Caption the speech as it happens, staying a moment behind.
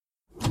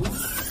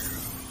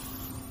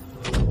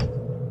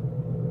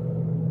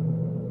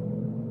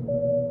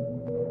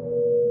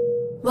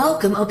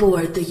Welcome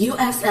aboard the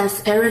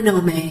USS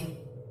Aranome.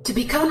 To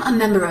become a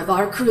member of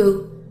our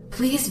crew,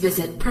 please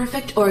visit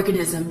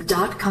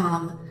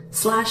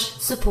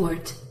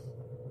perfectorganism.com/support.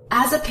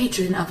 As a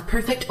patron of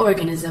Perfect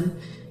Organism,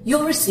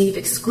 you'll receive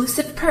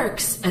exclusive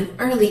perks and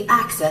early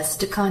access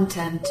to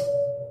content.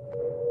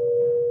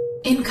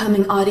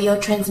 Incoming audio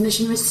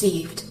transmission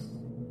received.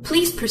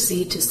 Please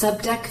proceed to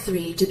Subdeck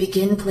 3 to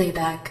begin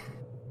playback.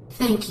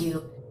 Thank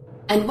you,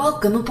 and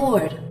welcome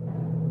aboard.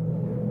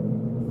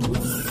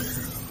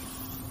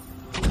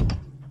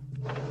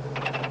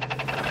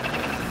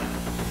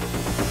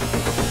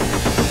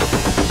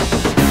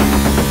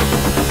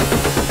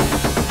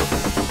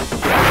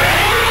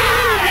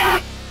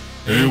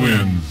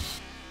 Aliens.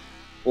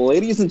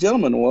 Ladies and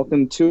gentlemen,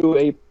 welcome to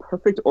a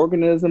Perfect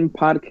Organism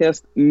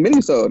podcast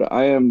minisode.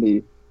 I am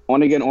the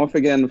on-again,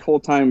 off-again,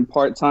 full-time,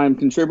 part-time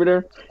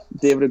contributor,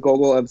 David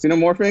Gogol of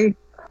Xenomorphing,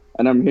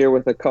 and I'm here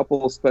with a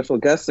couple special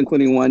guests,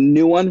 including one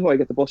new one who I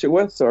get to bullshit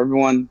with. So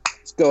everyone,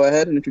 let's go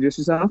ahead and introduce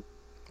yourself.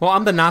 Well,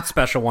 I'm the not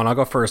special one. I'll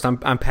go first. I'm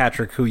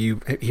Patrick, who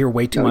you hear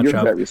way too much you're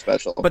of. Very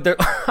special. But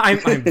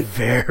I'm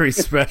very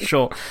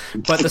special.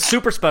 But the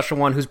super special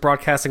one, who's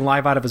broadcasting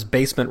live out of his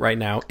basement right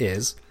now,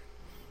 is...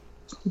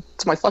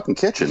 It's my fucking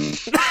kitchen. Dude,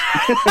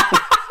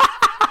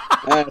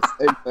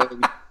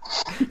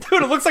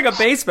 it looks like a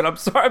basement. I'm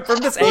sorry, from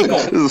this angle.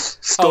 There's a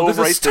stove there's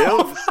a right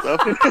stove. there.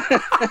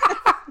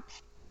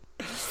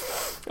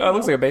 Oh, it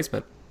looks like a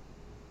basement.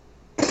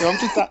 You know,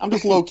 I'm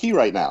just low key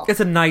right now.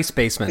 It's a nice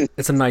basement.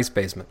 It's a nice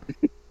basement.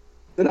 It's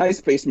a nice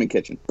basement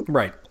kitchen.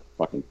 Right.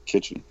 Fucking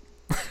kitchen.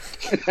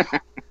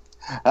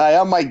 Hi,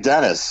 I'm Mike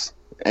Dennis,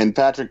 and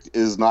Patrick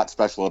is not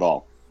special at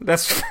all.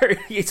 That's very...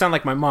 You sound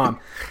like my mom.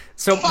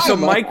 So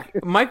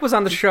Mike was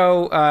on the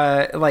show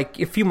like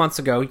a few months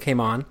ago. He came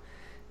on,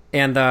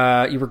 and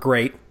you were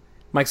great.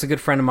 Mike's a good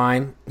friend of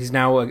mine. He's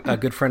now a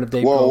good friend of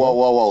Dave.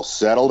 Whoa!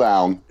 Settle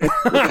down with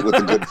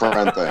the good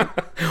friend thing.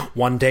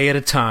 One day at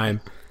a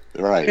time.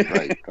 Right.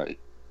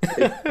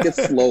 Get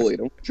slowly.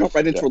 Don't jump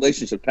right into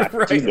relationship,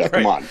 Patrick. Right, Yeah,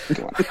 come on.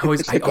 I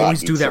always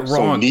do that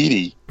wrong. So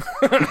needy.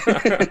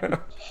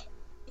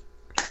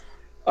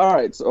 All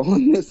right, so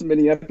on this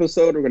mini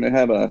episode, we're going to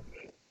have a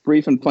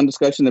brief and fun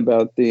discussion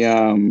about the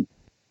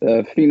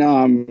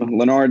Phenom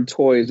Leonard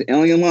Toys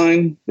Alien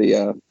line,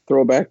 the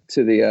throwback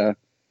to the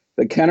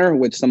Kenner,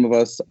 which some of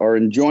us are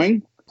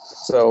enjoying.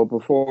 So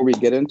before we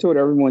get into it,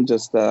 everyone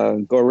just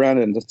go around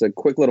and just a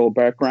quick little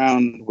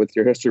background with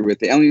your history with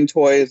the Alien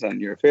toys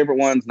and your favorite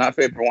ones, not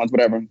favorite ones,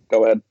 whatever.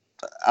 Go ahead.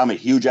 I'm a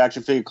huge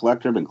action figure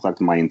collector. I've been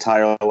collecting my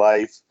entire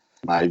life.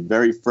 My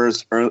very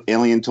first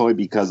Alien toy,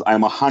 because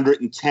I'm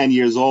 110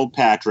 years old,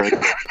 Patrick.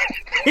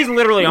 He's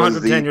literally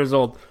 110 years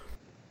old.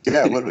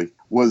 Yeah, literally.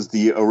 Was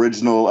the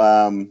original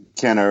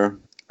Kenner,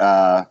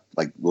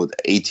 like with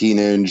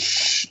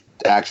 18-inch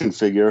action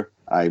figure.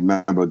 I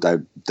remember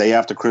the day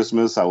after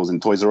Christmas, I was in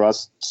Toys R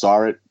Us,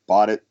 saw it,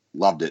 bought it,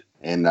 loved it,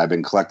 and I've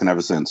been collecting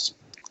ever since.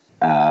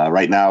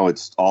 Right now,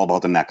 it's all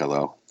about the NECA,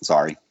 though.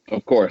 Sorry.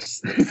 Of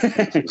course.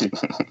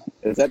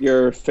 Is that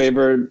your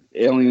favorite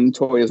Alien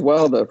toy as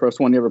well? The first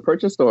one you ever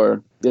purchased, or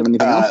do you have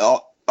anything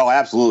else? Oh,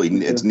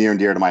 absolutely. It's near and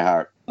dear to my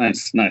heart.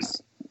 Nice.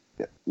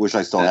 Wish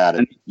I still had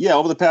it. Yeah,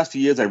 over the past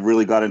few years, I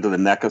really got into the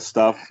NECA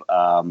stuff.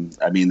 I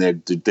mean, their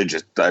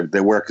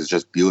work is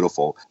just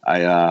beautiful.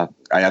 I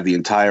have the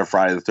entire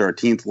Friday the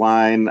 13th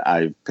line.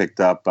 I've picked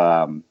up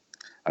a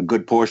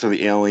good portion of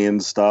the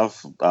Alien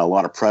stuff, a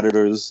lot of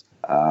Predators.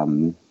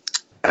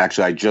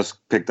 Actually, I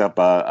just picked up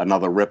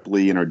another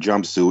Ripley in her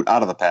jumpsuit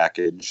out of the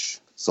package.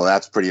 So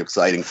that's pretty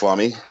exciting for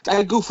me.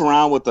 I goof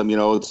around with them,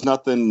 it's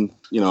nothing,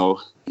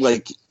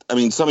 like... I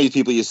mean, some of these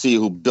people you see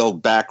who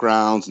build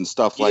backgrounds and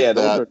stuff like that.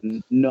 Yeah, those are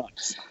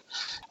nuts.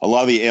 A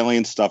lot of the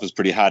Alien stuff is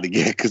pretty hard to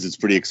get because it's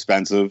pretty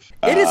expensive.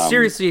 It is,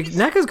 seriously.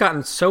 NECA's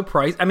gotten so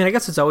pricey. I mean, I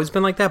guess it's always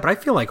been like that, but I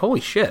feel like, holy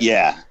shit.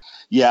 Yeah,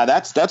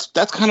 that's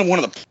kind of one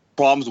of the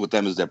problems with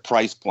them is their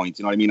price points.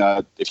 You know what I mean?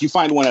 If you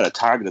find one at a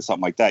Target or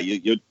something like that,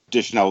 you're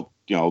dishing out,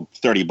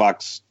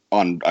 $30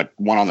 on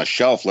one on the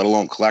shelf, let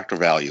alone collector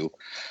value.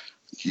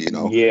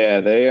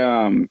 Yeah,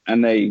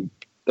 the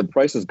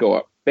prices go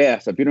up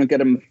fast. If you don't get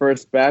them the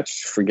first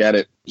batch, forget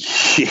it.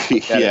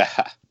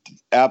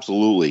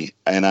 Absolutely.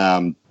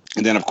 And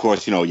then of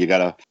course, you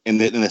gotta, and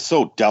they're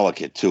so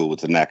delicate too with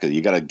the NECA.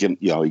 You gotta give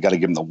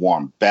them the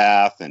warm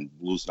bath and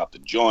loosen up the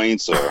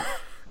joints, or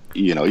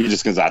you're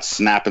just gonna start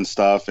snapping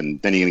stuff,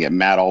 and then you're gonna get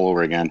mad all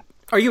over again.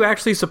 Are you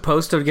actually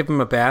supposed to give them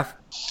a bath?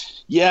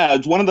 Yeah,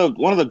 it's one of the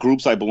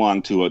groups I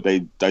belong to.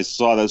 I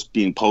saw this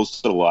being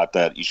posted a lot,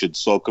 that you should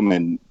soak them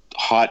in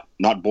hot,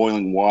 not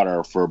boiling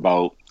water for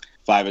about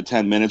 5 or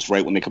 10 minutes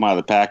right when they come out of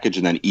the package,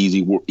 and then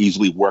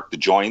easily work the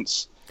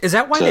joints. Is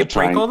that why they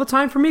break all the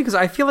time for me? Because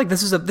I feel like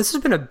this has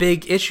been a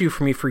big issue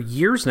for me for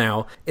years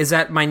now. Is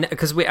that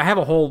I have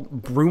a whole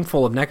room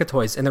full of NECA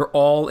toys, and they're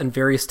all in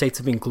various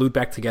states of being glued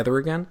back together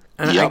again.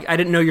 And yep. I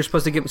didn't know you're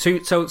supposed to give them.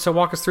 So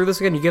walk us through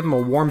this again. You give them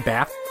a warm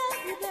bath.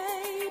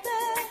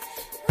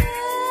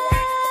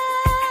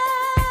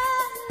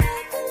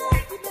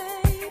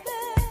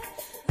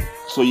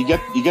 So you get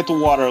the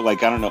water,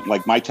 like, I don't know,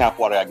 like my tap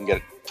water, I can get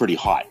it pretty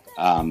hot.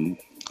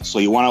 So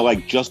you want to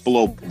like just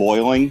below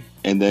boiling,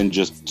 and then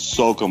just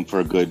soak them for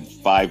a good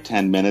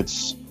 5-10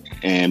 minutes.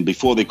 And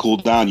before they cool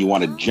down, you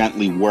want to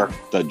gently work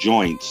the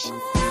joints.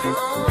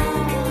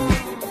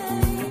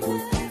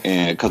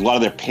 And because a lot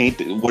of their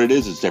paint, what it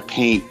is their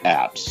paint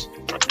apps.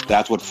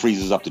 That's what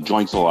freezes up the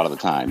joints a lot of the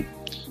time.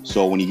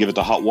 So when you give it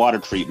the hot water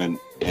treatment,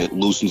 it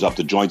loosens up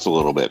the joints a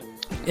little bit.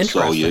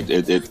 So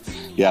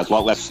it's a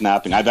lot less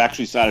snapping. I've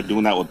actually started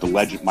doing that with the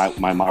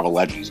my Marvel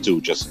Legends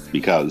too, just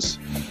because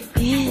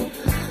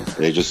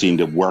they just seem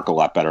to work a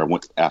lot better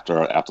after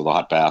the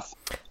hot bath.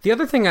 The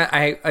other thing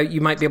I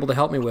you might be able to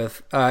help me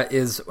with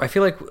is I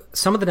feel like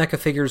some of the NECA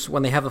figures,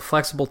 when they have the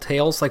flexible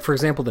tails, like for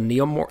example the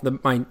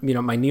Neomorph,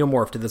 my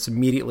Neomorph did this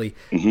immediately.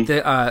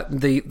 Mm-hmm.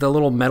 The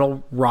little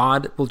metal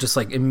rod will just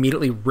like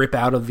immediately rip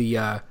out of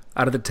the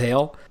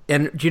tail.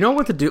 And do you know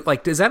what to do?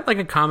 Like, is that like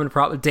a common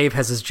problem? Dave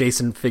has his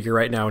Jason figure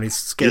right now, and he's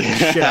scared the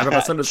shit out of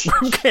us on his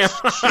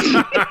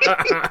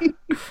webcam.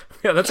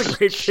 Yeah, that's a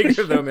great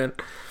figure, though, man.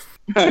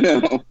 I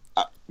know.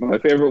 My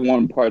favorite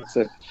one, Part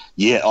 6.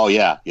 Yeah. Oh,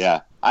 yeah. Yeah.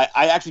 I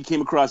actually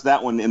came across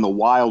that one in the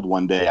wild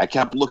one day. I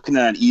kept looking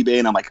at it on eBay,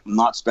 and I'm like, I'm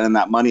not spending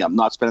that money. I'm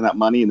not spending that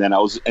money. And then I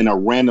was in a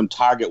random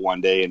Target one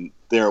day, and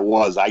there it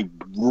was. I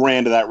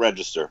ran to that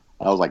register.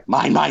 I was like,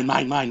 mine. And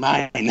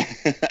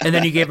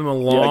then you gave him a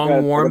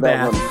long, warm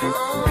bath.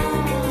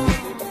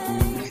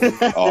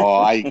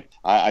 Oh,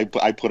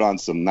 I put on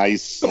some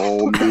nice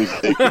soul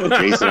music.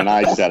 Jason and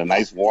I just had a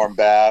nice warm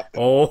bath.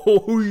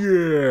 Oh,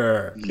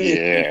 yeah.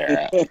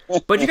 Yeah.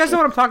 But you guys know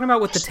what I'm talking about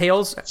with the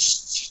tails?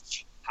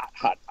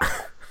 Hot.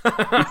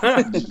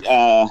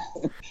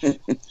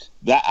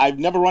 That I've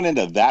never run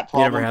into that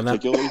problem. You never had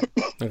particularly.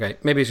 That? Okay,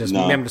 maybe it's just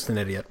maybe I'm just an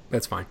idiot.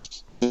 That's fine.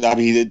 I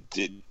mean,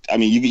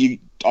 you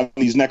on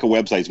these NECA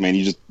websites, man,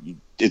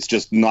 it's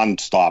just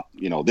nonstop.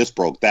 You know, this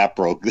broke, that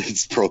broke,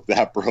 this broke,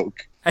 that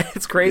broke.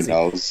 It's crazy.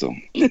 So.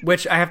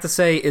 Which I have to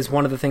say is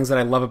one of the things that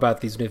I love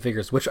about these new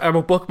figures, which I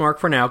will bookmark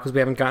for now because we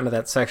haven't gotten to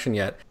that section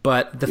yet.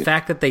 But the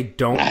fact that they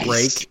don't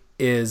break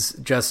is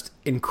just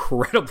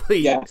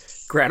incredibly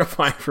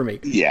gratifying for me.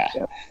 Yeah.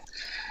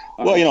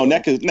 Well, you know,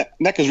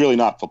 NECA's really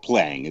not for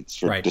playing; it's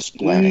for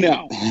displaying.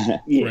 No.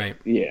 Right.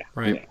 Yeah.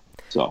 Right.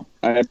 So,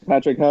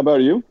 Patrick, how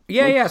about you?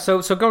 Yeah.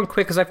 So going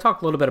quick, because I've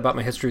talked a little bit about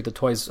my history with the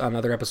toys on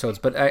other episodes,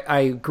 but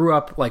I grew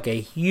up like a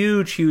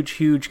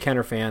huge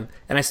Kenner fan,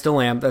 and I still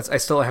am. I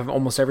still have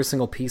almost every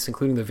single piece,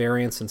 including the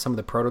variants and some of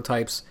the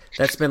prototypes.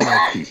 That's been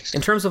like,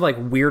 in terms of like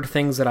weird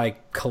things that I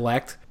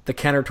collect, the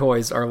Kenner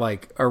toys are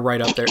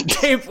right up there.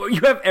 Dave,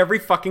 you have every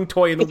fucking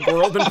toy in the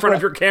world in front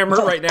of your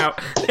camera right now,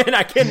 and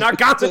I cannot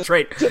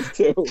concentrate. Just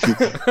two.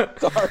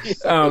 Sorry.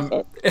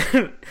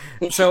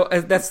 So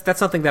that's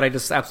something that I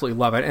just absolutely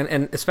love,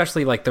 and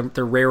especially like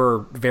the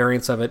rarer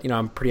variants of it. You know,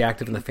 I'm pretty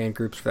active in the fan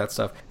groups for that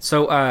stuff.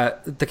 So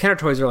the Kenner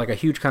toys are like a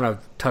huge kind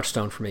of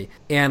touchstone for me.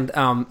 And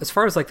as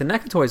far as like the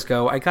NECA toys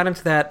go, I got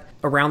into that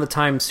around the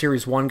time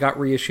Series 1 got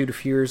reissued a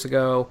few years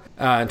ago,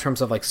 in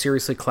terms of like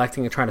seriously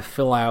collecting and trying to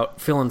fill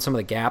in some of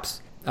the gaps.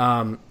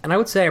 And I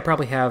would say I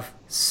probably have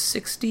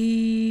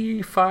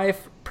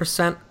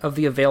 65% of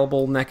the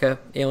available NECA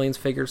Aliens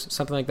figures,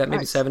 something like that,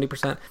 maybe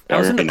 70%. I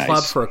was in the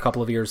club for a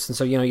couple of years, and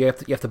so you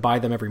have to buy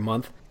them every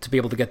month to be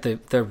able to get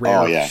the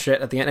rare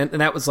shit at the end.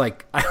 And that was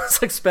like, I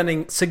was like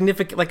spending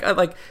significant,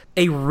 like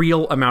a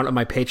real amount of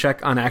my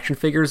paycheck on action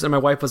figures, and my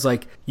wife was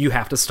like, "You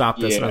have to stop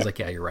this," and I was like,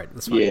 "Yeah, you're right.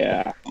 That's fine."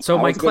 Yeah. So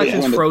my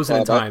collection's frozen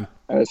in time.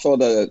 I saw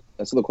the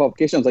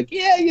qualification. I was like,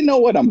 "Yeah, you know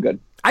what? I'm good."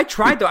 I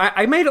tried though.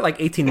 I made it like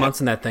 18 months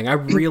in that thing. I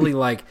really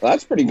like. Well,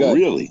 that's pretty good.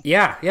 Really?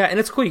 Yeah, and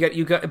it's cool.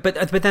 You got,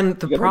 but then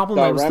the problem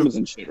was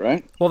and shit,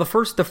 right? Well, the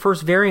first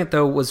variant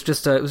though was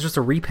just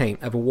a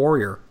repaint of a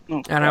warrior,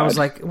 and I was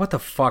like, what the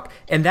fuck?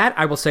 And that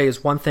I will say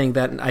is one thing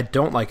that I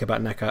don't like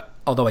about NECA.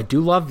 Although I do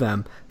love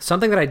them,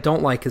 something that I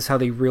don't like is how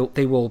they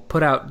will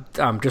put out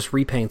just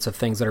repaints of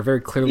things that are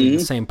very clearly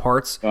the same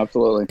parts.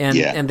 Absolutely.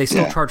 And they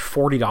still charge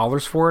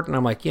 $40 for it, and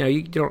I'm like,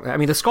 you don't. I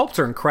mean, the sculpts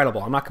are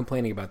incredible. I'm not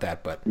complaining about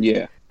that, but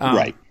yeah.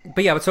 Right.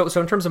 But yeah, so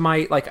in terms of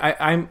my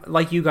I'm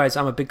like you guys,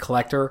 I'm a big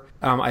collector.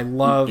 I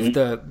love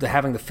the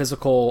having the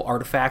physical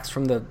artifacts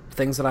from the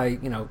things that I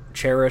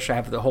cherish. I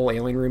have the whole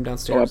Alien room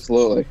downstairs. Oh,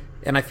 absolutely.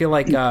 And I feel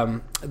like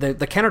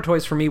the Kenner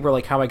toys for me were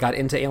like how I got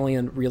into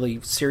Alien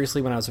really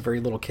seriously when I was a very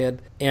little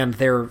kid, and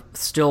they're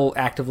still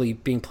actively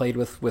being played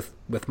with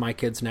my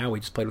kids now.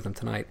 We just played with them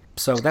tonight,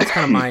 so that's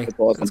kind of my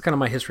that's kind of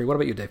my history. What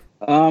about you, Dave?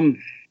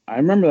 I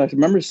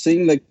remember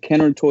seeing the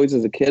Kenner toys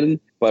as a kid,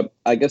 but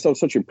I guess I was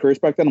such a purist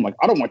back then. I'm like,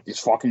 I don't like these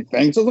fucking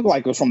things. They look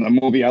like it was from the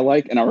movie I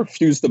like, and I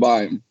refused to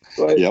buy them.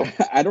 But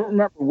I don't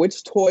remember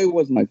which toy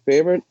was my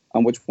favorite,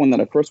 which one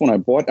that first one I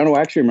bought. I don't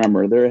actually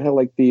remember. They had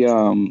like the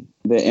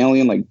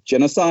Alien like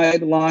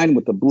Genocide line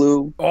with the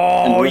blue.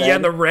 Oh yeah,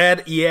 the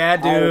red. Yeah,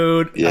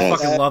 dude. I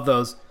fucking love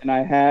those. And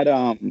I had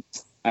I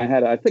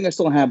think I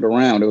still have it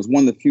around. It was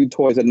one of the few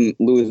toys I didn't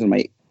lose in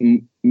my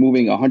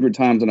moving 100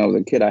 times when I was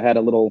a kid. I had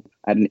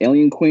an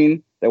Alien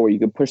Queen that where you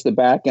could push the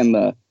back, and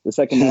the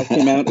second mouth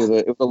came out. It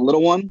was a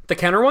little one. The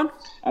Kenner one?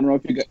 I don't know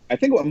if you got. I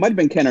think it might have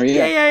been Kenner.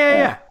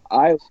 Yeah.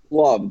 I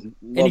loved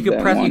and you could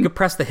that press one. You could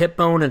press the hip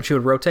bone and she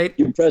would rotate.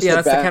 You press yeah, the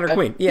that's back. the Kenner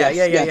Queen. Yeah.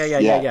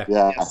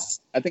 Yes.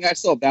 I think I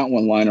still have that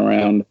one lying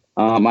around.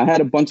 I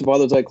had a bunch of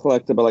others I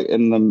collected, but like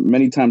in the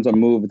many times I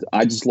moved,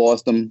 I just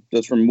lost them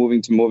just from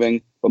moving to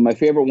moving. But my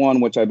favorite one,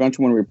 which I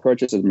eventually want to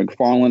repurchase, is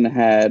McFarlane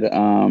had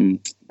the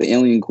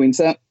Alien Queen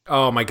set.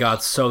 Oh my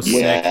God, so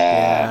sick!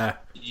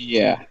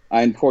 Yeah,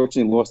 I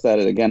unfortunately lost that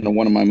again in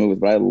one of my movies,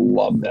 but I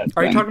love that.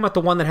 Are you talking about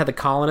the one that had the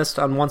colonist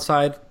on one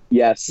side?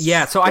 Yes.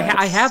 Yeah, so yes.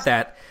 I have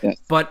that, yes.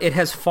 But it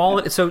has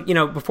fallen. So,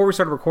 before we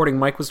started recording,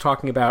 Mike was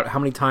talking about how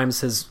many times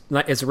his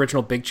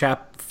original Big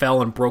Chap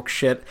fell and broke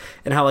shit,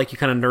 and how, like, you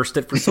kind of nursed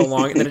it for so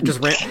long, and then it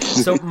just ran.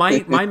 So my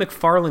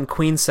McFarlane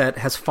Queen set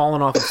has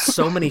fallen off of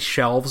so many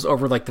shelves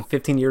over, like, the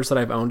 15 years that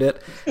I've owned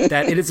it,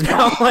 that it is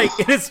now, like,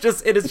 it is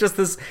just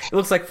this, it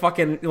looks like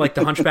fucking, like,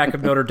 the Hunchback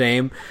of Notre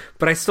Dame,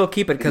 but I still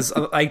keep it, because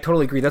I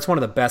totally agree. That's one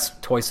of the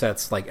best toy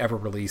sets, like, ever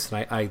released,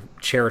 and I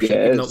cherish it,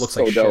 even though it looks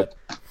like dope.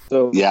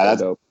 shit.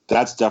 That's dope.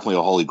 That's definitely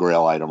a holy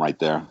grail item right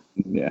there.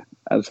 Yeah.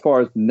 As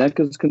far as NEC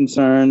is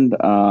concerned,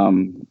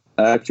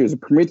 actually, it was a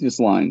Prometheus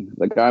line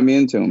that got me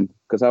into him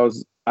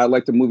because I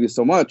liked the movie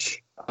so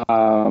much that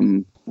I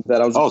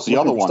was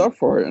looking for stuff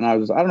for it, and I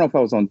don't know if I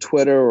was on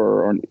Twitter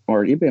or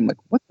eBay. I'm like,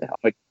 what the hell?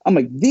 I'm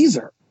like, these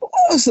are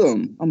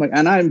awesome. I'm like,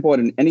 and I haven't bought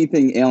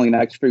anything Alien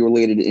action figure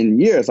related in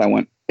years. I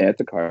went add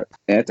to cart.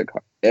 And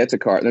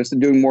instead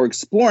of doing more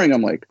exploring,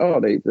 I'm like, oh,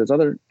 there's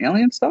other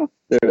Alien stuff.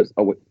 There's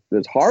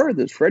horror.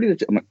 There's Freddy.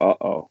 I'm like,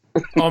 oh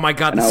my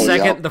God!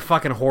 The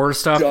fucking horror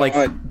stuff,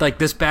 like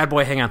this bad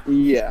boy. Hang on.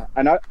 Yeah,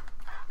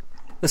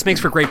 this makes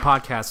for great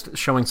podcast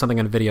showing something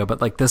on video,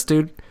 but like this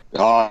dude.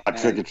 Oh,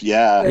 trick or treat!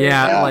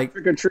 Yeah, like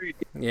trick or treat.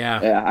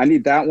 Yeah. I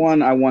need that one.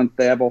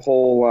 They have a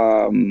whole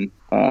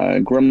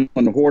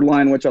Gremlin Horde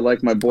line, which I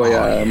like. My boy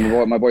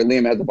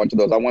Liam has a bunch of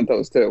those. I want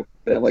those too.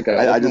 Like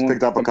I just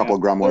picked up a couple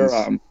of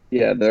Gremlins.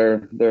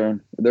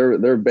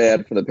 They're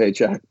bad for the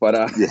paycheck, but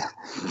yeah.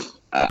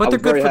 But they're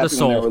good for the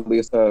soul.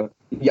 It's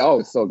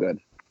so good,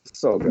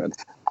 so good.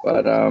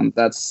 But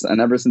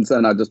ever since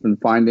then I've just been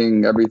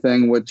finding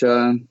everything. Which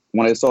when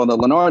I saw the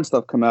Leonard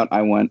stuff come out,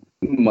 I went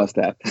must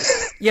have.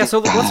 Yeah, so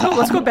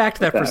let's go back to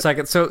that for a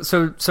second.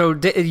 So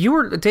Dave, you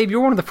were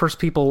one of the first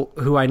people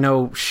who I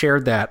know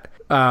shared that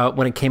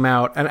when it came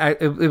out, and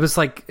it was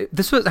like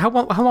this was how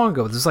long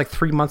ago? This was like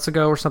 3 months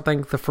ago or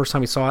something. The first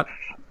time you saw it.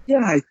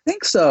 Yeah, I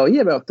think so.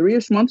 Yeah, about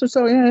 3-ish months or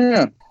so.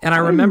 Yeah. And I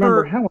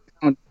remember how.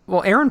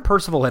 Well, Aaron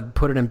Percival had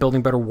put it in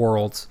Building Better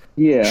Worlds.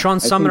 Yeah.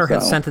 Sean Sumner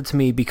had sent it to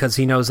me because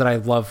he knows that I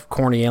love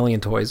corny alien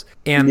toys.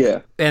 And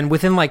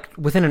within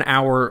an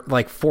hour,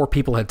 like 4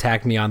 people had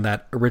tagged me on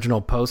that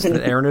original post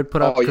that Aaron had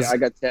put up. Oh yeah, I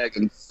got tagged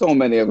in so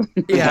many of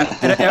them. Yeah,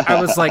 and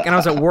I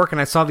was at work and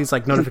I saw these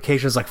like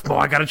notifications like, oh,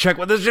 I gotta check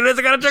what this shit is.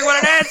 I gotta check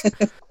what it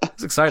is.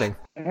 It's exciting.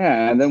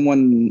 Yeah, and then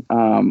when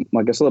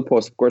I saw the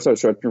post, of course I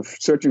was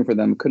searching for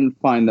them, couldn't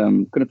find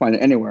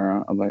it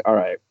anywhere. I'm like, all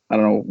right, I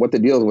don't know what the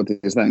deal is with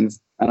these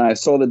things. And I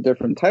saw the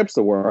different types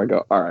there were. I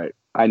go, all right,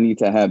 I need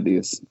to have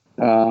these.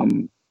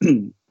 And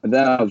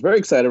then I was very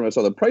excited when I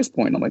saw the price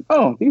point. I'm like,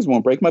 oh, these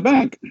won't break my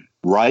bank.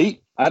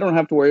 Right? I don't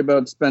have to worry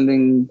about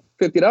spending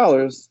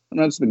 $50 and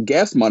that's the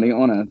gas money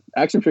on an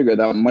action figure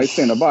that might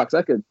stay in a box.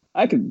 I could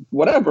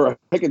whatever.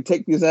 I could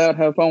take these out,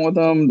 have fun with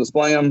them,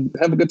 display them,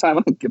 have a good time.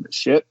 I don't give a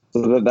shit.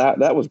 So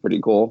that was pretty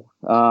cool.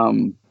 How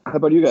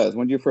about you guys?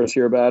 When did you first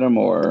hear about them?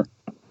 Or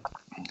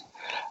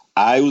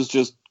I was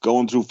just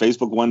going through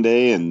Facebook one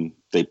day and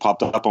they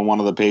popped up on one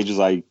of the pages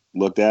I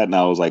looked at, and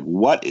I was like,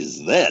 what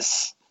is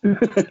this?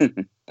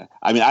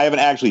 I mean, I haven't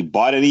actually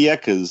bought any yet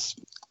because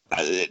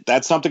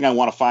that's something I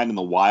want to find in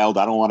the wild.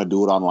 I don't want to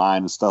do it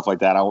online and stuff like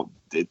that. I don't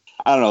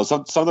know.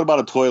 Something about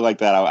a toy like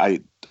that,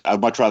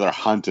 I'd much rather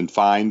hunt and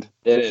find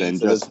than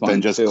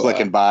just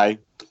click and buy.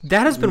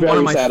 That has been one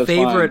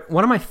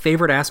of my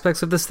favorite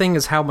aspects of this thing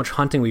is how much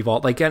hunting we've all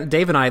like.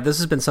 Dave and I. This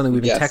has been something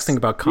we've been texting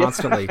about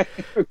constantly.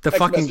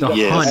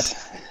 The hunt.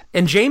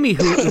 And Jamie,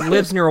 who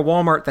lives near a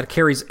Walmart that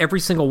carries every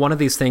single one of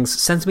these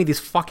things, sends me these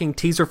fucking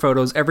teaser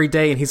photos every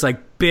day, and he's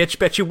like, "Bitch,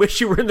 bet you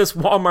wish you were in this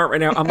Walmart right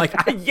now." I'm like,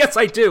 "Yes,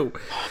 I do."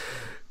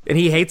 And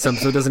he hates them,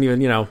 so it doesn't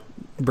even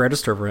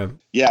register for him.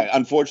 Yeah,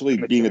 unfortunately,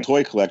 being a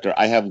toy collector,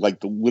 I have like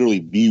literally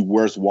the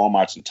worst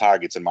Walmarts and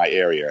Targets in my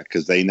area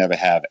because they never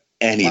have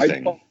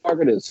anything. My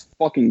Target is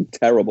fucking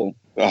terrible.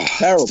 Ugh,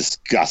 terrible. It's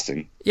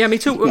disgusting. Yeah, me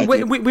too.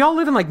 We all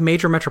live in like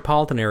major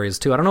metropolitan areas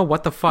too. I don't know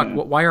what the fuck. Yeah.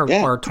 Why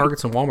our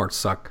Targets and Walmarts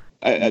suck?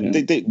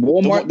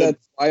 Walmart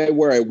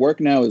where I work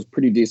now is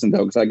pretty decent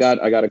though because I got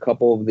a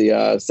couple of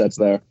the sets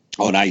there.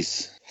 Oh,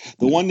 nice.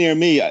 The one near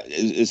me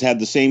has had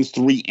the same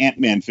 3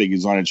 Ant-Man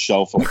figures on its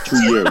shelf for like 2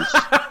 years.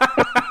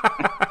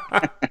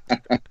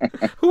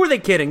 Who are they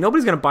kidding?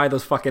 Nobody's gonna buy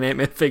those fucking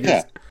Ant-Man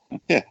figures.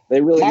 Yeah.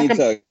 They really need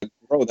to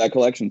grow that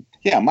collection.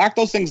 Yeah, mark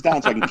those things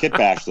down so I can kit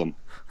bash them.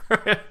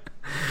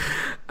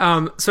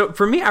 So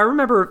for me, I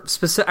remember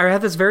I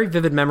have this very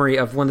vivid memory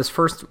of when this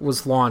first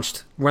was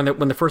launched, when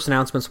the first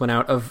announcements went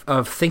out,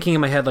 of thinking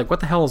in my head like, what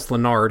the hell is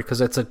Leonard?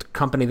 Because it's a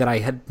company that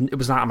it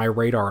was not on my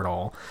radar at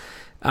all.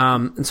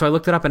 And so I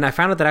looked it up, and I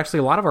found out that actually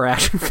a lot of our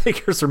action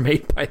figures are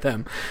made by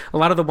them. A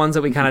lot of the ones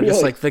that we kind of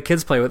just like the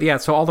kids play with. Yeah,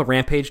 so all the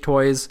Rampage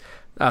toys,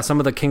 some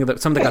of the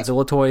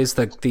Godzilla toys,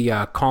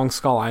 the Kong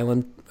Skull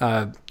Island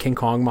King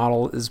Kong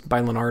model is by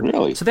Leonard.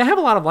 Really? So they have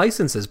a lot of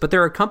licenses, but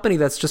they're a company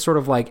that's just sort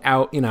of like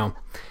out,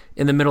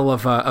 in the middle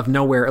of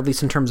nowhere, at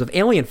least in terms of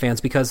Alien fans,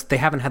 because they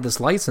haven't had this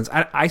license.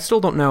 I still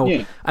don't know.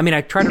 Yeah. I mean,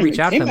 I try to reach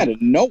out to them. Out of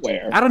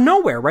nowhere. Out of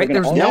nowhere, right?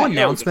 There's no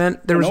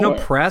announcement. There was no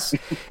press.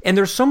 And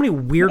there's so many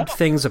weird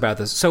things about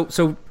this.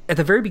 So at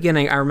the very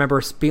beginning, I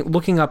remember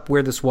looking up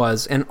where this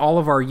was, and all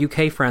of our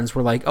UK friends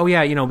were like, oh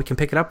yeah, we can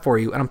pick it up for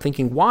you. And I'm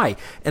thinking, why?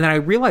 And then I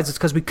realized it's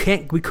because we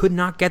could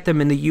not get them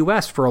in the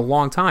US for a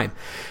long time.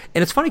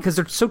 And it's funny because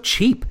they're so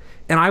cheap.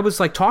 And I was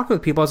like talking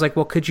with people. I was like,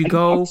 well, could you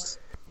go...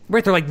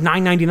 Right, they're like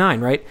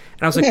 $9.99, right?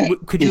 And I was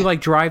like, could you like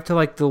drive to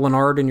like the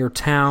Leonard in your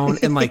town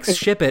and like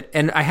ship it?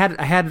 And I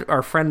had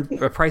our friend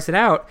price it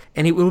out,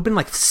 and it would have been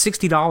like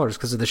 $60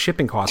 because of the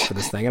shipping cost for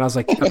this thing. And I was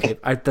like, okay,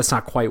 that's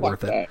not quite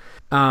worth it.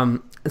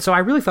 And so I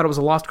really thought it was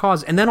a lost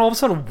cause. And then all of a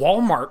sudden,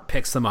 Walmart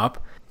picks them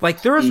up.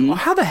 Like,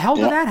 how the hell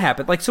did that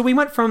happen? Like, so we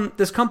went from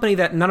this company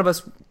that none of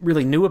us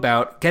really knew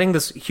about, getting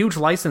this huge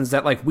license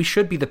that, like, we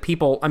should be the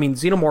people, I mean,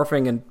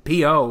 Xenomorphing and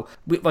PO,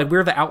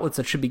 we're the outlets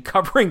that should be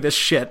covering this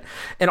shit.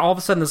 And all of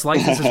a sudden, this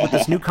license is with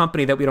this new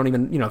company that we don't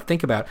even,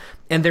 think about.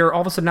 And they're all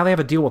of a sudden, now they have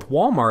a deal with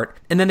Walmart,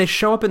 and then they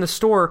show up in the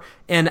store,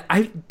 and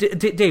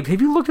Dave, have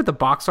you looked at the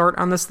box art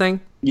on this thing?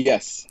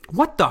 Yes.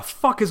 What the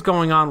fuck is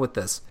going on with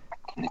this?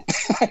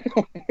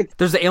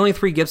 There's the Alien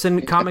 3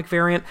 Gibson comic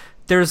variant.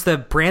 There's the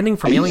branding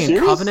from Alien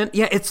serious? Covenant.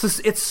 Yeah, it's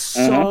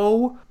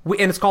so...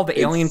 And it's called the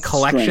Alien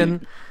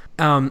Collection.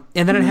 And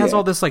then it has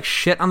all this like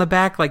shit on the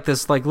back, like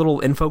this like little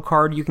info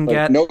card you can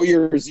get. Know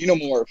your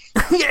Xenomorph.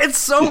 Yeah, it's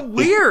so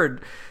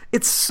weird.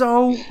 It's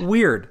so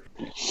weird.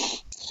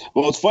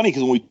 Well, it's funny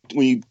because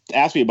when you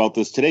asked me about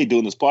this today,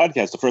 doing this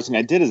podcast, the first thing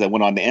I did is I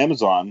went on to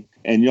Amazon,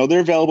 and they're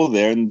available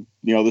there, and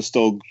they're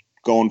still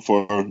going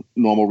for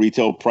normal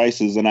retail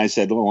prices. And I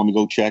said, well, let me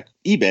go check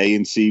eBay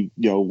and see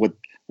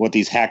what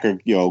these hacker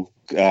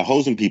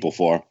hosing people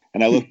for.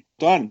 And I looked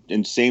on,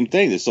 and same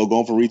thing, they're still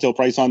going for retail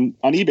price on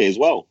eBay as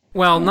well.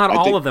 Well, not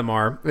all of them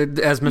are,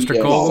 as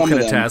Mr. Cole can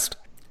attest.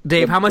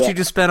 Dave, how much did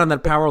you spend on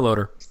that power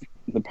loader?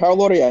 The power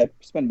loader, I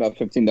spent about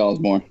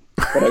 $15 more,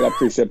 but I got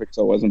free shipping,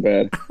 so it wasn't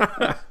bad.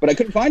 But I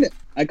couldn't find it.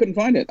 I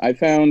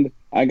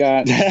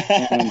got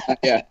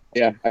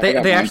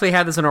They actually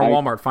had this in our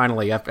Walmart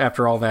finally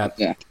after all that.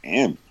 Yeah.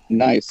 Damn.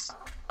 Nice.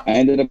 I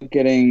ended up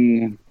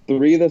getting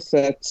 3 of the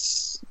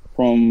sets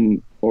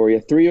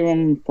three of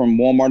them from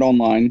Walmart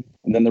online,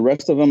 and then the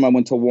rest of them I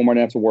went to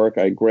Walmart after work.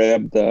 I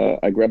grabbed the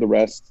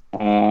rest. The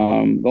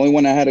only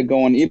one I had to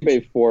go on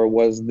eBay for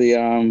was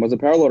the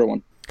power loader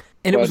one.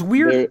 And it was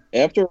weird.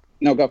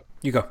 Go.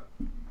 You go.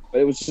 But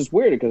it was just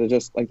weird because it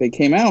just like they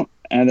came out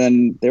and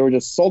then they were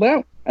just sold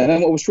out. And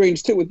then what was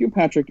strange too with you,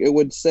 Patrick, it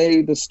would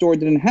say the store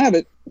didn't have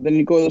it. Then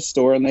you go to the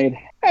store and they'd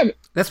have it.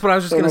 That's what I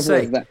was just going to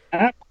say.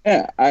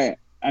 Yeah,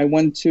 I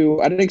went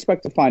to. I didn't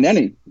expect to find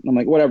any. I'm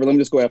like, whatever. Let me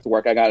just go after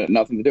work. I got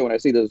nothing to do. And I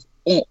see there's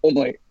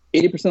only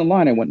 80% of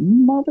line. I went,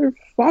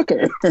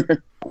 motherfucker.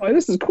 I'm like,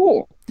 this is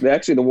cool. The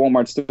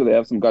Walmarts too. They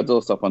have some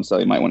Godzilla stuff on sale.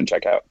 You might want to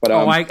check out. But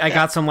I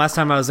got some last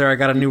time I was there. I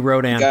got a new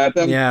Rodan. Got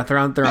them? Yeah, they're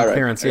on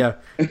clearance. Yeah.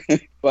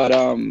 But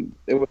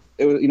it was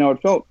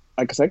it felt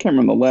because I can't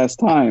remember the last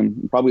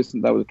time. Probably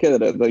since I was a kid.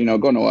 Going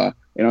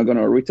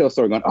to a retail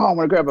store, going, oh, I'm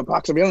gonna grab a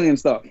box of Alien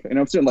stuff.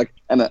 I'm sitting like,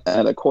 and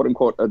a quote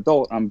unquote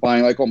adult, I'm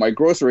buying like all my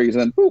groceries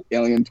and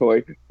Alien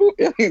toy,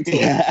 Alien toy.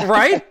 Yeah.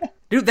 Right,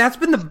 dude. That's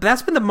been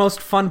the most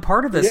fun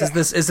part of this. Yeah.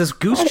 Is this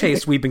goose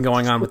chase we've been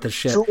going on with this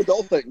shit. True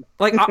adult thing.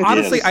 Like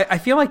honestly, yes. I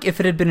feel like if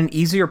it had been an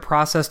easier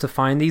process to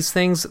find these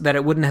things, that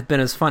it wouldn't have been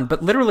as fun.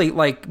 But literally,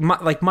 like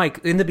Mike,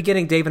 in the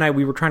beginning, Dave and I,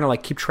 we were trying to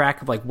like keep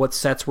track of like what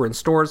sets were in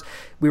stores.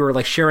 We were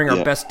like sharing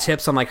our best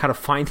tips on like how to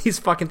find these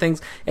fucking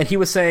things, and he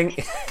was saying.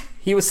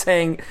 He was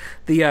saying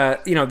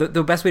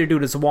the best way to do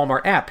it is the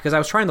Walmart app, because I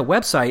was trying the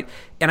website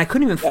and I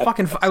couldn't even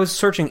I was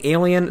searching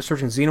Alien,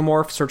 searching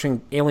Xenomorph,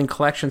 searching Alien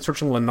Collection,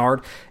 searching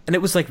Leonard, and it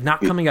was like not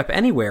coming up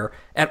anywhere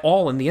at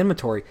all in the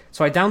inventory.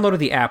 So I downloaded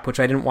the app, which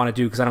I didn't want to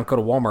do because I don't go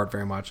to Walmart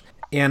very much.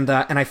 And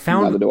I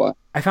found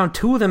I found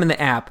 2 of them in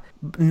the app,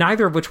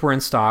 neither of which were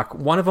in stock.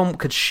 One of them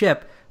could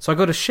ship. So I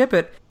go to ship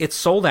it, it's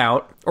sold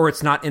out, or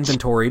it's not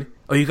inventoried.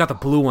 Oh, you got the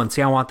blue one.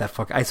 See, I want that.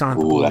 Fuck, I don't have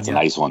the blue one. That's a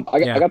nice one. I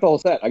got the whole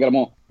set. I got them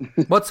all.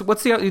 What's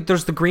the?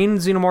 There's the green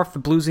Xenomorph, the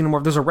blue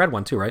Xenomorph. There's a red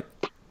one too, right?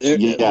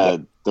 Yeah,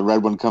 the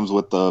red one comes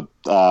with the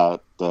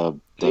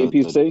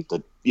APC.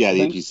 The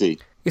APC.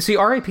 You see,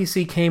 our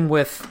APC came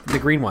with the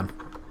green one.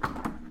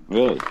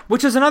 Really?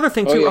 Which is another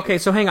thing too. Oh, yeah. Okay,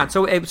 so hang on.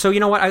 So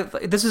you know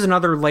what? This is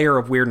another layer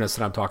of weirdness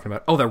that I'm talking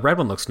about. Oh, the red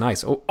one looks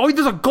nice. Oh,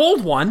 there's a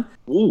gold one.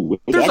 Ooh,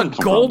 there's a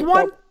gold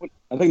one.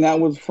 I think that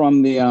was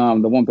from the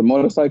one with the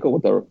motorcycle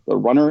with the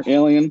runner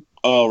alien.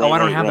 I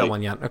don't have that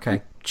one yet.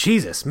 Okay.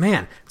 Jesus,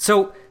 man.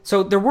 So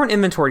So there weren't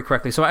inventoried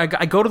correctly. So I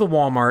go to the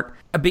Walmart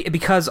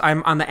because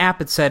I'm on the app.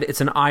 It said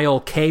it's an aisle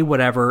K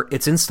whatever.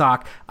 It's in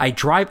stock. I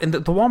drive, and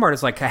the Walmart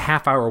is like a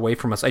half hour away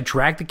from us. I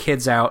drag the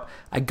kids out.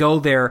 I go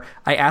there.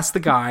 I ask the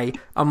guy.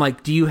 I'm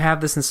like, "Do you have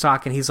this in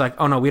stock?" And he's like,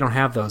 "Oh no, we don't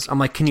have those." I'm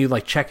like, "Can you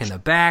like check in the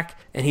back?"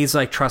 And he's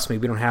like, "Trust me,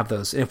 we don't have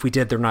those. And if we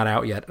did, they're not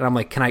out yet." And I'm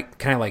like, "Can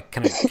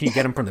you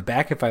get them from the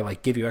back if I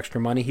like give you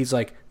extra money?" He's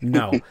like,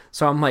 "No."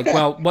 So I'm like,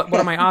 "Well, what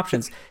are my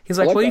options?" He's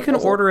like, "Well, you can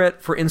order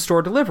it for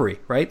in-store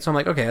delivery, right?" So I'm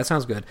like, "Okay, that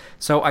sounds good."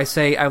 So I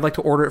say I'd like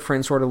to order it for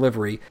in-store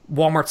delivery.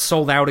 Walmart's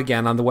sold out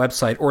again on the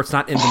website, or it's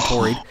not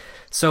inventoried.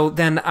 So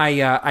then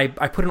I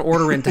put an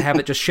order in to have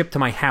it just shipped to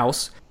my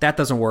house. That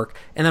doesn't work.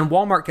 And then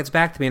Walmart gets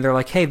back to me and they're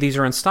like, "Hey, these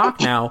are in stock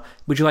now.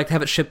 Would you like to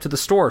have it shipped to the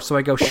store?" So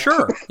I go,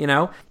 "Sure."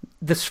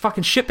 This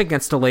fucking shipment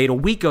gets delayed. A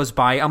week goes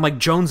by. I'm like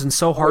jonesing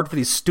so hard for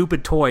these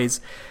stupid toys.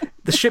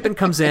 The shipment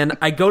comes in.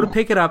 I go to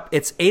pick it up.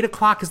 It's 8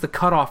 o'clock is the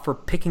cutoff for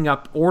picking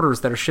up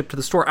orders that are shipped to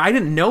the store. I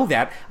didn't know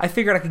that. I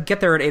figured I could get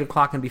there at 8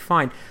 o'clock and be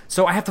fine.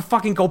 So I have to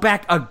fucking go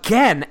back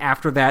again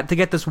after that to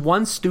get this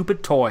one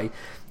stupid toy.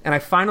 And I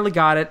finally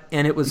got it,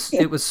 and it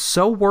was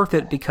so worth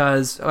it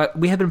because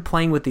we have been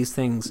playing with these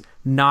things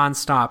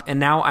nonstop, and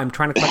now I'm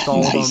trying to collect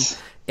all of them,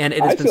 and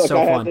it has been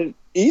so fun. Had it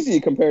easy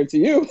compared to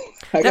you.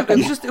 It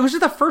was just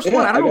the first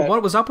one. I don't know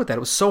what was up with that. It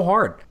was so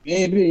hard.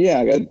 Maybe,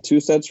 I got 2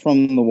 sets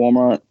from the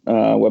Walmart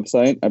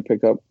website. I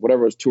picked up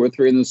whatever it was 2 or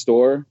 3 in the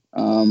store,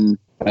 and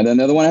then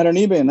the other one I had on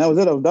eBay, and that was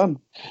it. I was done.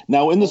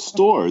 Now, in the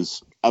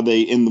stores, are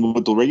they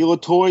with the regular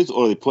toys,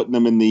 or are they putting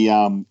them in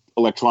the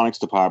electronics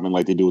department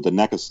like they do with the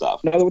NECA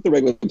stuff? No, with the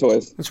regular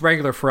toys. It's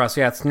regular for us.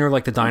 Yeah, it's near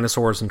like the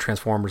dinosaurs and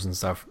Transformers and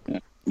stuff.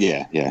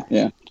 Yeah.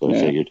 So I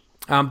figured.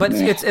 But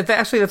it's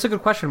actually, that's a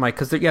good question, Mike,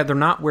 because they're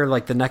not where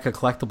like the NECA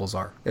collectibles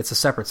are. It's a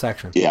separate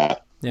section. Yeah.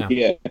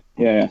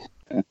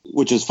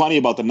 Which is funny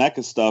about the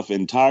NECA stuff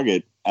in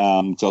Target. So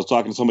I was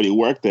talking to somebody who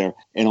worked there,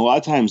 and a lot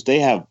of times they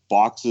have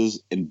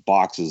boxes and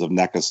boxes of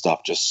NECA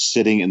stuff just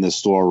sitting in the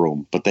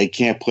storeroom, but they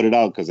can't put it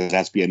out because it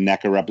has to be a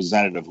NECA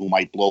representative who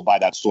might blow by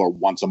that store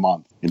once a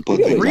month and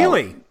put things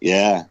out.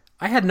 Yeah.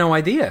 I had no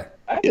idea.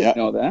 I didn't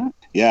know that.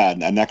 Yeah, a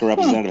NECA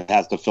representative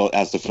has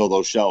to fill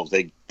those shelves.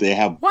 They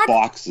have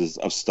boxes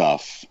of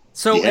stuff.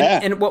 So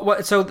and what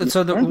what's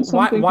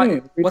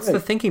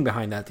the thinking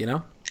behind that? Do you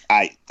know?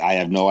 I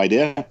have no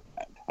idea.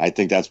 I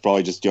think that's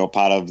probably just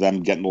part of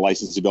them getting the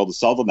license to be able to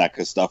sell the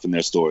NECA stuff in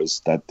their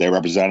stores. That their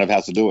representative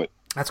has to do it.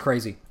 That's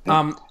crazy.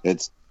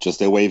 It's just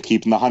their way of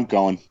keeping the hunt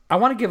going. I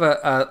want to give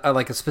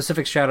a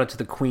specific shout out to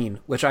the Queen,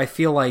 which I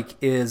feel like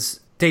is.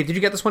 Dave, did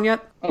you get this one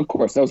yet? Of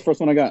course. That was the first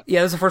one I got.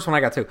 Yeah, this is the first one I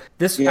got too.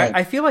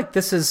 I feel like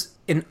this is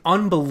an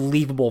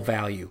unbelievable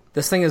value.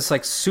 This thing is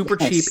like super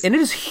cheap, and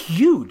it is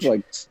huge.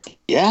 What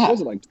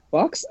was it, like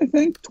 $bucks, I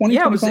think? 20,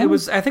 yeah, it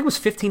was. I think it was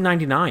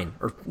 $15.99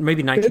 or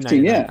maybe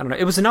 $19.99. Yeah. I don't know.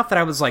 It was enough that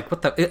I was like,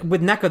 "What the?"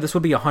 With NECA, this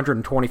would be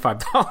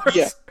 $125.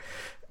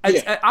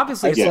 Yeah.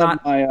 Obviously, it's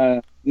not.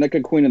 My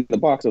NECA Queen in the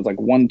box, it was like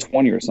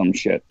 $120 or some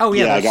shit. Oh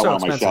yeah, I got so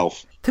one on expensive. my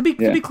shelf. To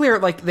be clear,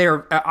 like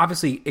they're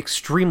obviously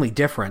extremely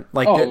different.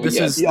 Like this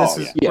is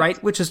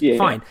right, which is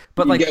fine.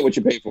 But you get what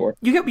you pay for.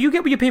 You get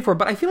what you pay for.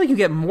 But I feel like you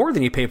get more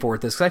than you pay for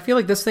with this, because I feel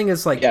like this thing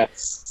is like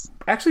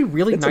actually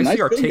really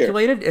nicely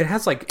articulated. Figure. It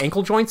has like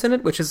ankle joints in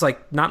it, which is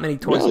like not many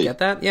toys get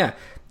that. Yeah.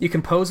 You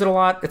can pose it a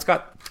lot. It's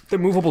got the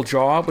movable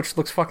jaw, which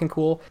looks fucking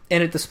cool,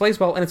 and it displays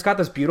well. And it's got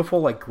this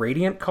beautiful like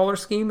gradient color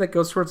scheme that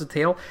goes towards the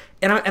tail.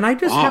 And I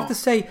just have to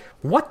say,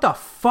 what the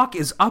fuck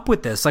is up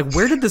with this? Like,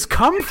 where did this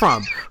come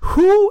from?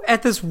 Who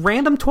at this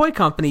random toy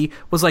company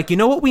was like, you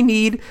know what we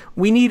need?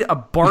 We need a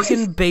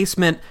bargain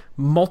basement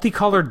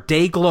multicolored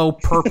day glow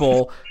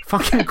purple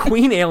fucking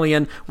queen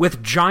alien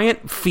with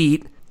giant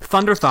feet,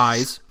 thunder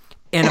thighs.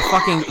 And a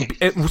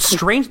fucking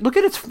strange. Look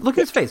at its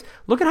face.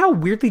 Look at how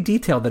weirdly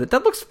detailed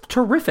that looks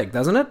terrific,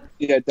 doesn't it?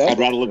 Yeah, it does. I'd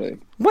rather look.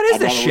 What is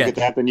this shit? Look at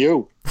that than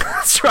you.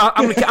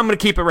 I'm gonna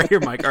keep it right here,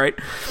 Mike. All right.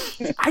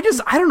 I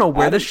don't know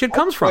where this shit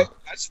comes from.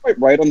 I swipe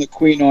right on the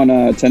Queen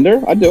on Tinder.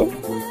 I'd do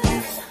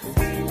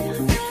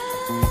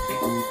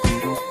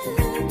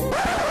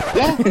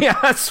it.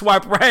 Yeah,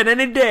 swipe right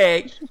any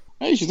day.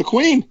 Hey, she's the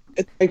Queen.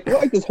 I feel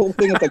like this whole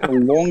thing is like a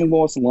long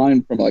lost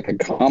line from like a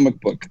comic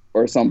book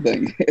or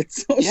something.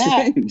 It's so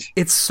strange.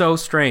 It's so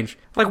strange.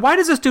 Like, why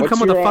does this dude come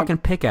with a fucking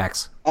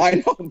pickaxe?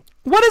 I know.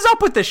 What is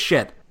up with this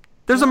shit?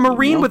 There's a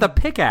Marine with a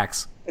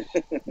pickaxe.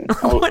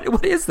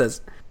 What is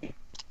this?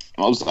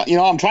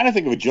 I'm trying to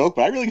think of a joke,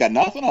 but I really got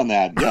nothing on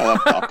that. Yeah,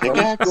 a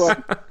pickaxe.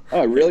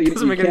 Oh, really?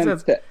 Doesn't make any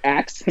sense. To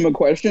ask him a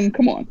question?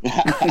 Come on.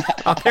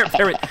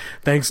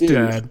 Thanks,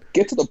 Dad.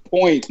 Get to the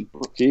point.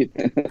 Gee.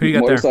 Who you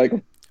got motorcycle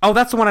there? Oh,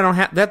 that's the one I don't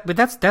have. But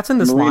that's in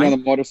this Marine line. On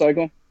the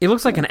motorcycle. It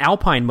looks like an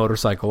Alpine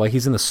motorcycle, like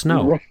he's in the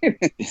snow. Right.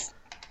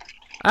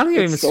 I don't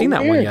even seen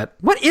that one yet.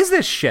 What is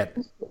this shit?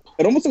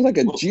 It almost looks like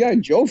a G.I.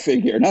 Joe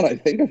figure, now that I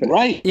think of it.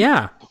 Right.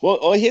 Yeah.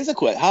 Well, here's a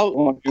question.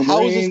 How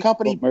is this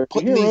company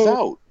putting these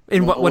out?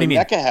 In what do you mean?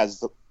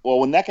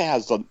 When NECA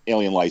has the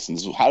alien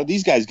license, how do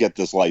these guys get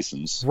this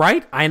license?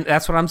 Right?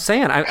 That's what I'm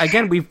saying.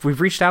 Again, we've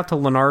reached out to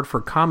Leonard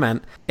for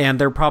comment, and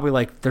they're probably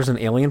like, there's an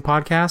alien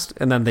podcast,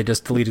 and then they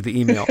just deleted the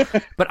email.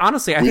 But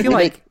honestly, I feel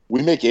like...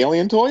 We make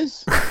alien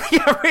toys?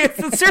 Yeah, right.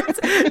 Doesn't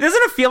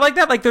it feel like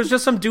that? Like there's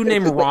just some dude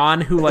named Ron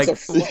who like...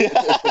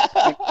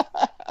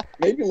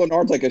 Maybe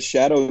Leonard's like a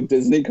shadow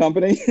Disney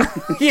company.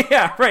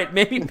 Yeah, right.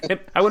 Maybe.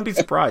 I wouldn't be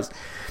surprised.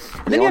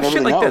 And then you have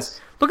shit like this.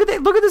 Look at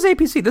this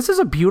APC. This is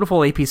a beautiful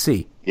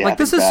APC. Yeah, like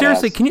this is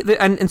seriously. Can you?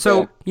 And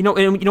so you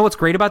know what's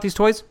great about these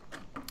toys?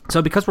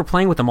 So because we're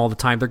playing with them all the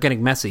time, they're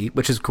getting messy,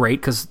 which is great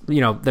because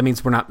that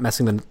means we're not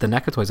messing the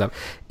NECA toys up.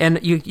 And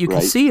you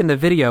can see in the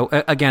video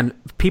again,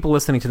 people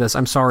listening to this.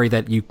 I'm sorry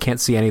that you can't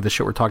see any of the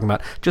shit we're talking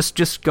about.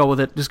 Just go with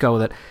it. Just go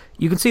with it.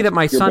 You can see that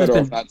my son's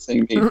been not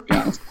seeing me.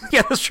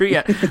 Yeah, that's true.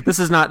 Yeah, this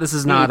is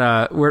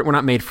not. We're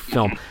not made for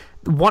film.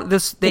 The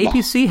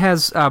APC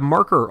has a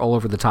marker all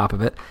over the top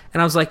of it,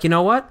 and I was like, you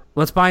know what?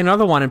 Let's buy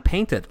another one and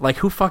paint it. Like,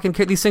 who fucking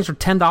cares? These things are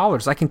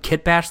 $10. I can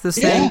kit bash this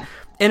thing,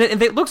 and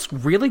it looks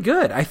really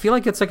good. I feel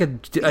like it's like a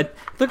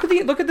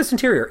look at this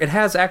interior. It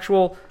has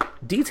actual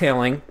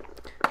detailing.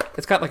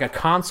 It's got like a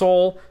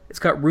console. It's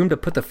got room to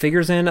put the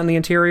figures in on the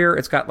interior.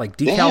 It's got like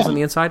decals on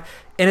the inside,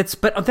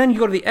 but then you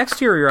go to the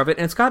exterior of it,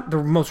 and it's got the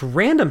most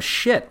random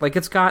shit. Like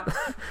it's got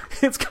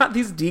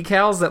these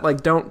decals that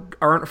like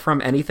aren't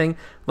from anything.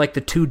 Like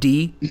the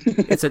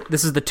 2D.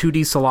 This is the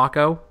 2D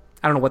Sulaco.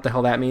 I don't know what the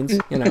hell that means.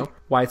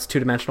 Why it's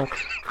 2-dimensional.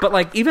 But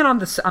like even on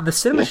the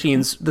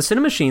Cinemachines, the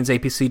Cinemachines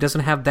APC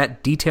doesn't have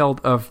that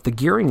detailed of the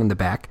gearing in the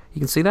back. You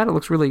can see that it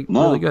looks really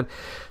good.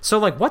 So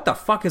like, what the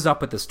fuck is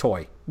up with this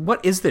toy?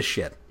 What is this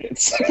shit?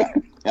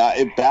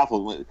 It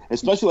baffled me,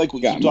 especially like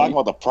we keep talking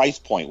about the price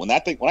point. When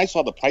I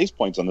saw the price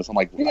points on this, I'm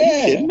like, are you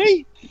kidding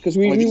me? Because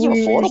we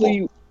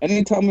usually,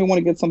 anytime we want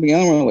to get something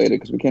unrelated,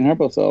 because we can't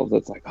help ourselves,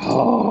 it's like,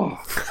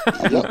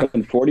 I just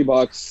spent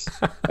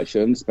 $40. I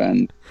shouldn't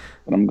spend,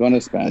 but I'm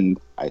gonna spend.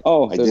 Fine.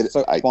 I'll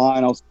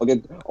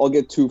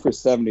get 2 for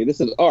 $70. This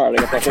is all right.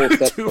 I got the whole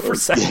set 2 for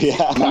 $70.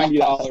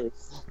 $90.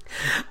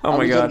 Oh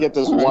my god! Gonna get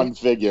this one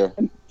figure.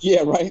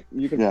 Yeah, right.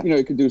 You can,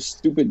 you can do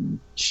stupid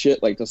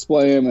shit like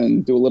display them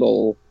and do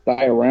little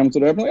dioramas or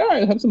whatever. Like, all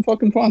right, have some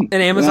fucking fun.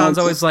 And Amazon's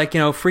always like,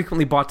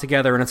 frequently bought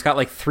together, and it's got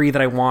like 3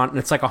 that I want, and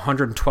it's like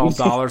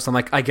 $112. I'm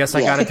like, I guess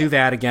I got to do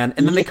that again.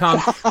 And then they come,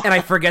 and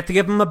I forget to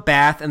give them a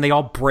bath, and they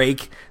all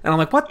break, and I'm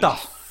like, what the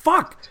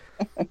fuck?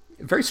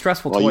 Very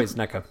stressful toys,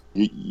 NECA.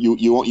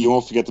 You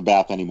won't forget the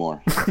bath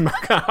anymore.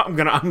 I'm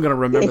gonna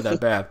remember that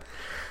bath.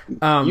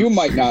 You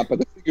might not, but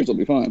the figures will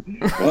be fine.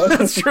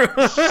 That's true.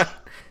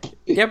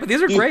 Yeah, but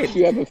these are great. Do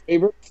you have a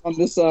favorite on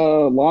this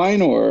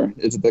line, or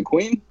is it the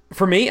Queen?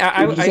 For me,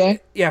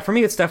 for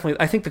me, it's definitely,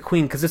 I think the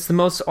Queen, because it's the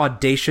most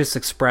audacious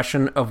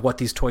expression of what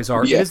these toys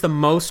are. Yeah. It is the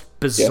most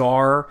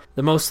bizarre,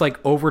 the most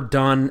like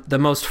overdone, the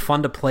most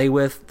fun to play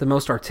with, the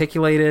most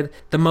articulated,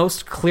 the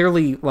most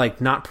clearly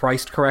like not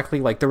priced correctly.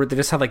 Like they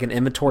just have like an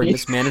inventory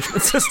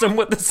mismanagement system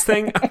with this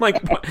thing. I'm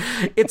like, what?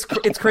 It's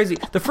crazy.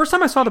 The first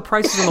time I saw the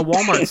prices on the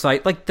Walmart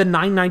site, like the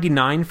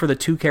 $9.99 for the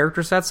 2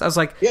 character sets, I was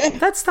like,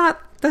 that's not.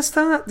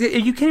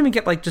 You can't even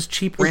get like just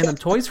cheap random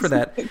toys for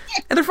that, and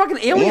they're fucking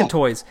alien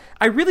toys.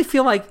 I really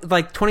feel like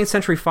 20th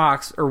Century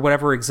Fox or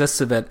whatever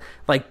exists of it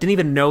like didn't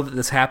even know that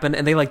this happened,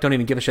 and they like don't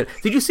even give a shit.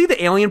 Did you see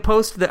the alien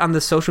post on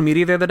the social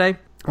media the other day?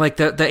 Like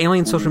the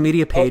alien social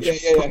media page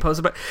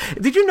posted about.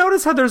 Did you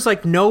notice how there's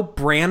like no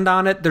brand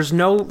on it? There's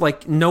no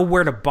like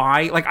nowhere to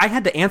buy. Like I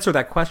had to answer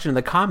that question in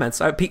the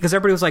comments because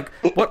everybody was like,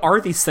 "What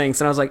are these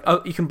things?" And I was like,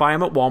 "Oh, you can buy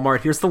them at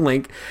Walmart. Here's the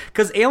link."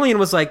 Because Alien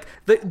was like,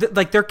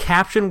 like their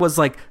caption was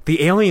like,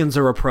 "The aliens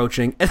are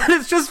approaching," and then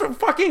it's just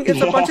fucking.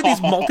 It's a bunch of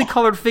these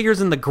multicolored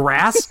figures in the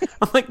grass.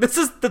 I'm like, this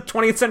is the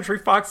 20th Century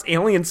Fox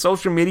alien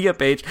social media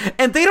page,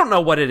 and they don't know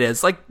what it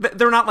is. Like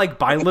they're not like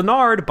buy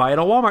Leonard, buy it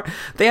at Walmart.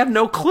 They have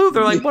no clue.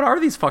 They're like, what are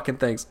these fucking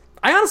things?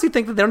 I honestly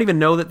think that they don't even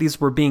know that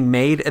these were being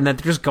made, and that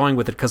they're just going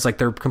with it because like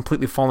they're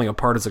completely falling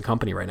apart as a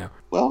company right now.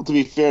 Well, to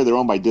be fair, they're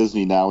owned by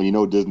Disney now,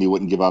 and Disney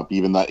wouldn't give up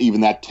even that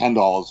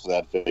 $10 for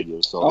that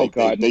figure. So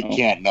they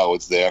can't know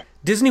it's there.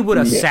 Disney would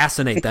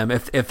assassinate them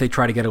if they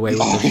try to get away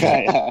with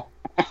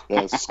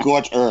it.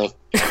 Scorch Earth.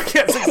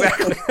 Yes,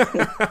 exactly.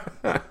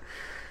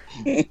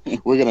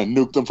 We're gonna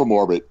nuke them from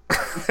orbit.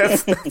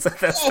 That's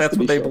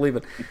what they believe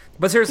in.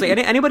 But seriously,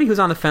 anybody who's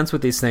on the fence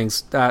with these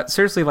things,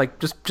 seriously, like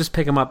just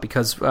pick them up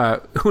because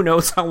who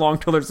knows how long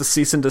till there's a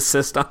cease and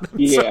desist on them.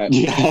 Yeah,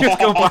 so just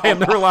go buy them.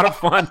 They're a lot of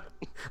fun.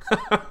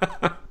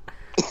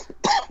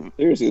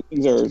 Seriously,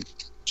 things are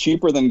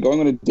cheaper than going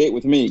on a date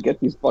with me.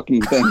 Get these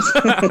fucking things,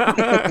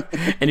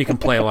 and you can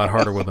play a lot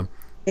harder with them.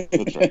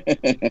 That's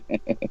right.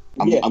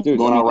 I'm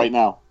going out right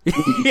now.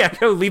 Yeah,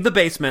 go leave the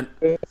basement.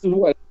 This is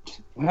what?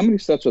 How many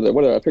sets are there?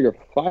 What? I figure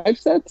 5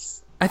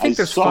 sets. I think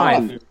there's 5.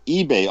 On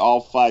eBay,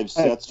 all 5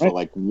 sets for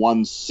like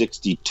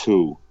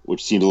 $162,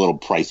 which seemed a little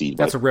pricey.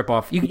 That's a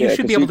ripoff. You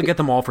should be able to get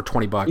them all for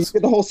 $20. You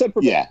get the whole set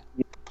for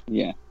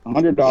Yeah,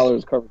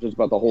 $100 covers just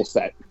about the whole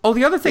set. Oh,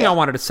 the other thing I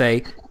wanted to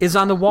say is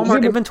on the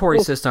Walmart inventory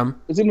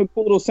system. There's even a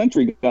cool little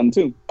sentry gun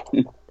too.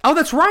 Oh,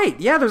 that's right.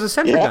 Yeah, there's a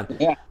sentry gun.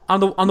 Yeah. On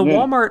the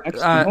Walmart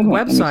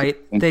website,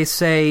 they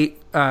say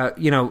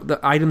the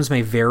items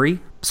may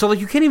vary. So like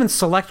you can't even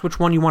select which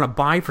one you want to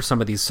buy for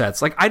some of these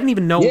sets. Like I didn't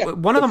even know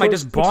one of them I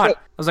just bought. I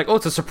was like, oh,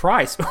 it's a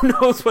surprise. Who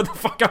knows what the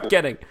fuck I'm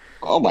getting?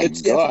 Oh my god!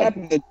 It's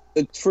happened.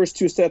 The first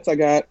 2 sets I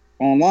got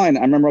online.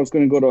 I remember I was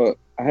going to go to.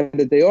 I had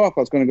the day off. I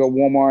was going to go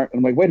Walmart, and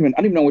I'm like, wait a minute,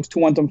 I don't even know which 2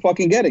 ones I'm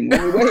fucking getting.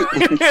 Let me wait.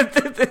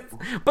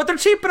 But they're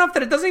cheap enough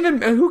that it doesn't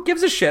even. Who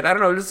gives a shit? I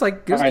don't know. Just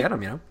like just get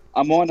them, you know.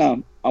 I'm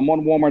on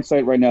Walmart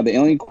site right now. The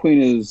Alien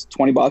Queen is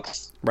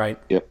 $20. Right.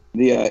 Yep.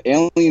 The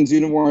Alien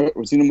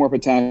Xenomorph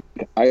Attack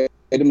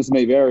items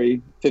may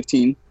vary.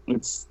 $15.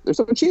 They're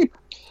so cheap.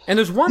 And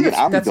there's one that's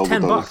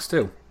 $10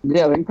 too.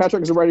 Yeah, I think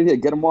Patrick is right here.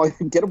 Get them while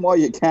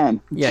you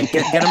can. Yeah,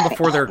 get them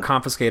before they're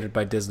confiscated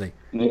by Disney.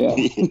 Yeah.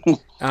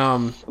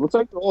 Looks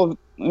like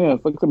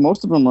looks like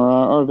most of them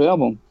are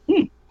available.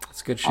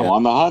 That's good shit. I'm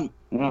on the hunt.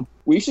 Yeah.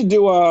 We should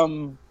do a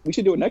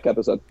neck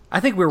episode.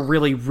 I think we're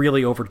really,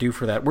 really overdue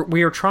for that.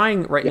 We are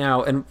trying right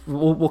now, and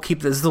we'll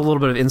keep this is a little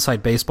bit of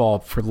inside baseball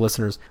for the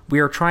listeners. We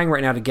are trying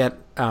right now to get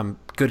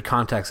good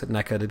contacts at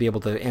NECA to be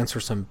able to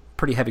answer some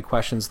pretty heavy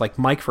questions. Like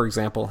Mike, for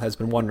example, has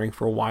been wondering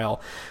for a while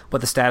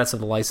what the status of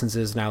the license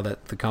is now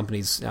that the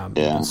company's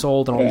been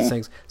sold and all these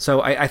things.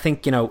 So I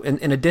think,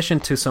 in addition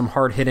to some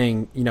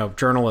hard-hitting,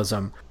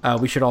 journalism,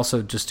 we should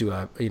also just do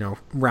a,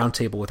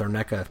 roundtable with our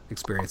NECA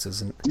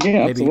experiences. And maybe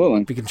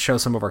absolutely. We can show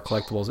some of our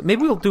collectibles.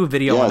 Maybe we'll do a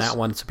video on that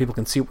one so people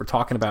can see what we're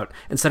talking about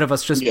instead of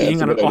us just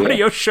being on an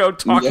audio show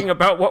talking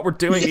about what we're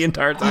doing the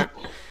entire time.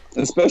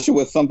 Especially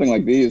with something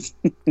like these.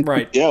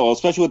 Right. Yeah, well,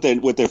 especially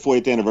with their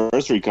 40th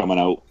anniversry coming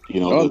out,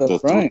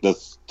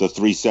 the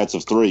 3 sets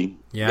of 3.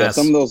 Yes. Yeah,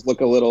 some of those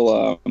look a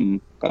little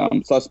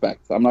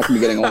suspect. I'm not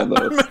going to be getting all of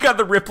those. Oh my god,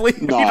 the Ripley.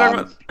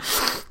 No.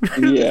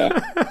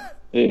 Yeah.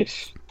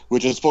 Ish.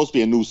 Which is supposed to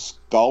be a new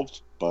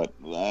sculpt, but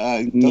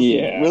it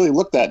doesn't really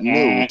look that new.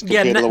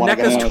 Yeah,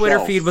 NECA's Twitter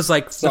feed was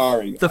like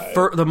Sorry,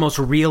 the most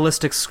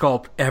realistic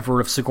sculpt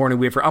ever of Sigourney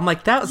Weaver. I'm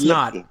like, that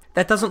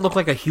doesn't look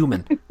like a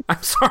human.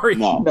 I'm sorry.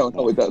 No,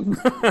 it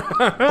doesn't.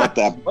 but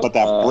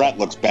that Brett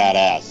looks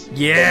badass.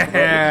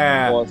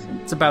 Yeah. Awesome.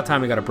 It's about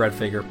time we got a Brett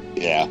figure.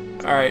 Yeah.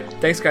 All right.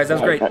 Thanks, guys.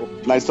 That was great.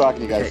 Nice talking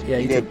to you guys. Yeah,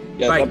 you did.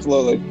 Yes, Bye.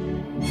 absolutely.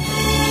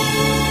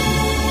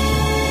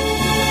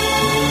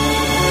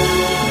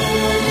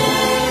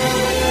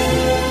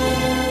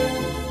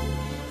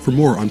 For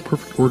more on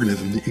Perfect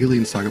Organism, the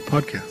Alien Saga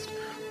podcast,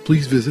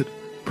 please visit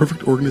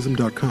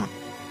perfectorganism.com.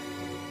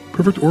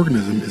 Perfect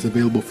Organism is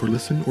available for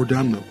listen or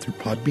download through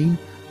Podbean,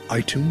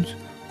 iTunes,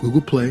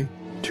 Google Play,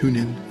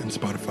 TuneIn, and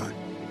Spotify.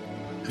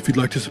 If you'd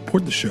like to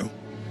support the show,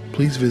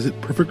 please visit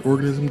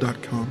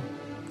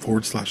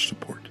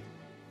perfectorganism.com/support.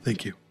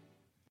 Thank you.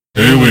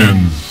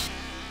 Aliens.